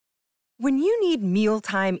When you need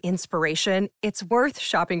mealtime inspiration, it's worth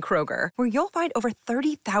shopping Kroger, where you'll find over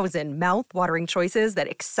 30,000 mouth-watering choices that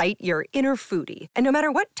excite your inner foodie. And no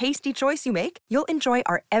matter what tasty choice you make, you'll enjoy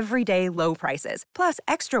our everyday low prices, plus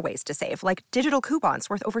extra ways to save, like digital coupons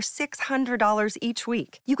worth over $600 each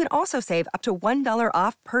week. You can also save up to $1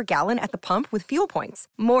 off per gallon at the pump with fuel points.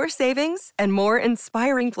 More savings and more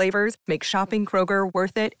inspiring flavors make shopping Kroger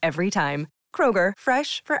worth it every time. Kroger,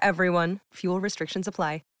 fresh for everyone. Fuel restrictions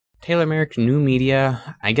apply. Taylor Merrick, New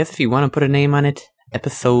Media. I guess if you want to put a name on it,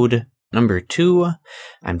 episode number 2.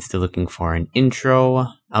 I'm still looking for an intro,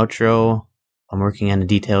 outro. I'm working on the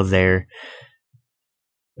details there.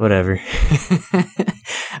 Whatever.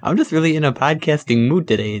 I'm just really in a podcasting mood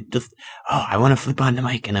today. I want to flip on the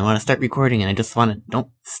mic and I want to start recording and I just want to don't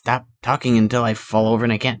stop talking until I fall over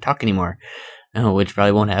and I can't talk anymore. Which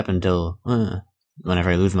probably won't happen until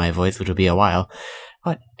whenever I lose my voice, which will be a while.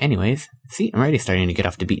 But anyways, see, I'm already starting to get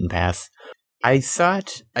off the beaten path. I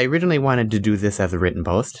originally wanted to do this as a written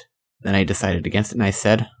post. Then I decided against it and I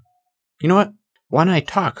said, you know what? Why don't I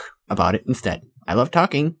talk about it instead? I love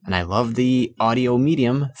talking and I love the audio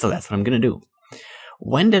medium, so that's what I'm going to do.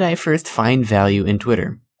 When did I first find value in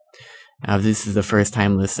Twitter? Now, if this is the first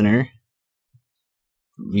time listener,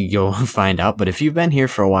 you'll find out. But if you've been here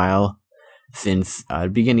for a while, since the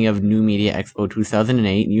beginning of New Media Expo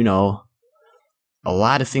 2008, you know, a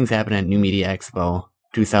lot of things happened at New Media Expo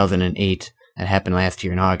 2008 that happened last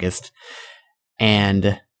year in August.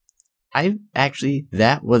 And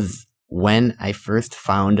that was when I first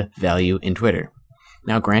found value in Twitter.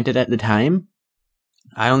 Now, granted, at the time,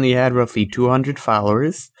 I only had roughly 200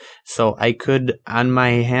 followers, so I could, on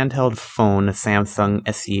my handheld phone, a Samsung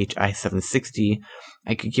SCH i760,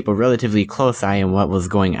 I could keep a relatively close eye on what was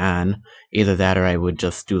going on. Either that or I would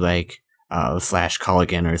just do /Colligan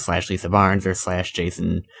or /Lisa Barnes or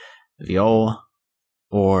 /Jason Viol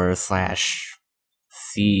or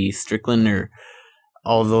 /C Strickland or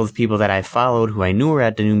all those people that I followed who I knew were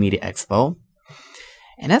at the New Media Expo.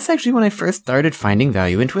 And that's actually when I first started finding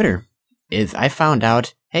value in Twitter. I found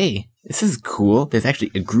out, hey, this is cool. There's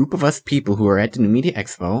actually a group of us people who are at the New Media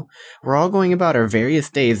Expo. We're all going about our various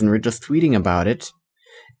days and we're just tweeting about it.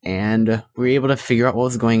 And we were able to figure out what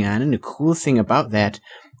was going on. And the cool thing about that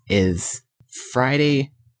is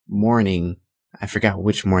Friday morning, I forgot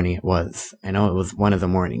which morning it was. I know it was one of the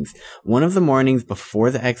mornings. One of the mornings before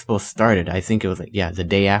the expo started, I think it was the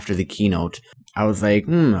day after the keynote. I was like,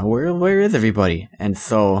 where is everybody? And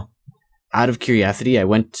so, out of curiosity, I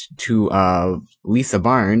went to Lisa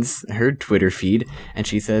Barnes, her Twitter feed, and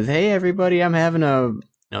she says, hey everybody, I'm having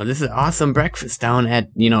this is an awesome breakfast down at,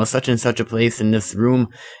 such and such a place in this room.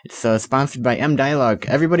 It's sponsored by M Dialogue.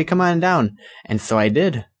 Everybody come on down. And so I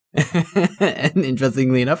did. And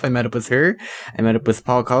interestingly enough, I met up with her. I met up with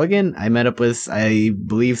Paul Colligan. I met up with, I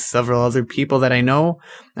believe, several other people that I know.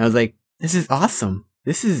 I was like, this is awesome.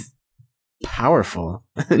 This is powerful.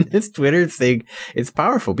 This Twitter thing is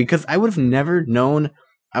powerful because I would have never known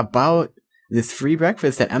about this free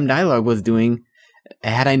breakfast that M Dialogue was doing.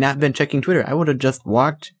 Had I not been checking Twitter, I would have just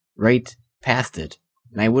walked right past it.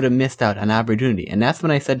 And I would have missed out on opportunity. And that's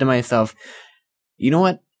when I said to myself, you know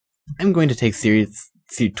what? I'm going to take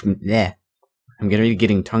I'm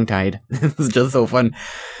getting tongue-tied. This is just so fun.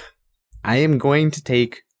 I am going to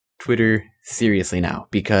take Twitter seriously now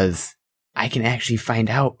because I can actually find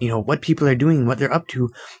out, what people are doing, what they're up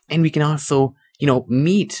to. And we can also,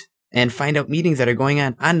 meet and find out meetings that are going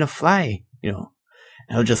on the fly, And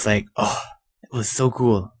I was just like, oh, it was so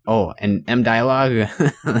cool. Oh, and M Dialogue,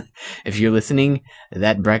 if you're listening,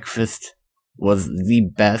 that breakfast was the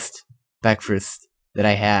best breakfast that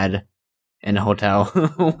I had in a hotel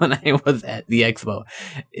when I was at the expo.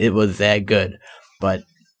 It was that good. But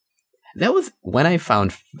that was when I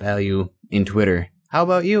found value in Twitter. How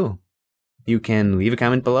about you? You can leave a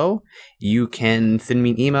comment below. You can send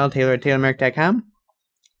me an email, taylor@taylormerrick.com.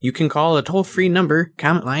 You can call a toll-free number,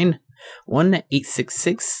 comment line,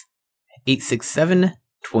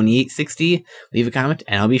 1-866-867-2860. Leave a comment,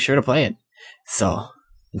 and I'll be sure to play it. So,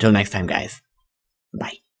 until next time, guys.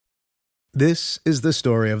 Bye. This is the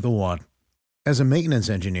story of the one. As a maintenance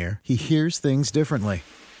engineer, he hears things differently.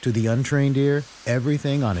 To the untrained ear,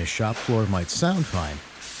 everything on his shop floor might sound fine,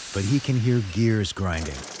 but he can hear gears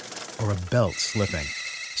grinding or a belt slipping.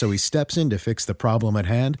 So he steps in to fix the problem at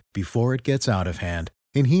hand before it gets out of hand.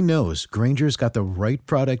 And he knows Grainger's got the right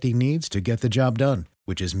product he needs to get the job done,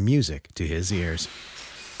 which is music to his ears.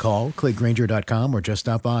 Call, click Grainger.com, or just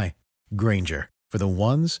stop by. Grainger, for the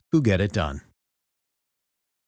ones who get it done.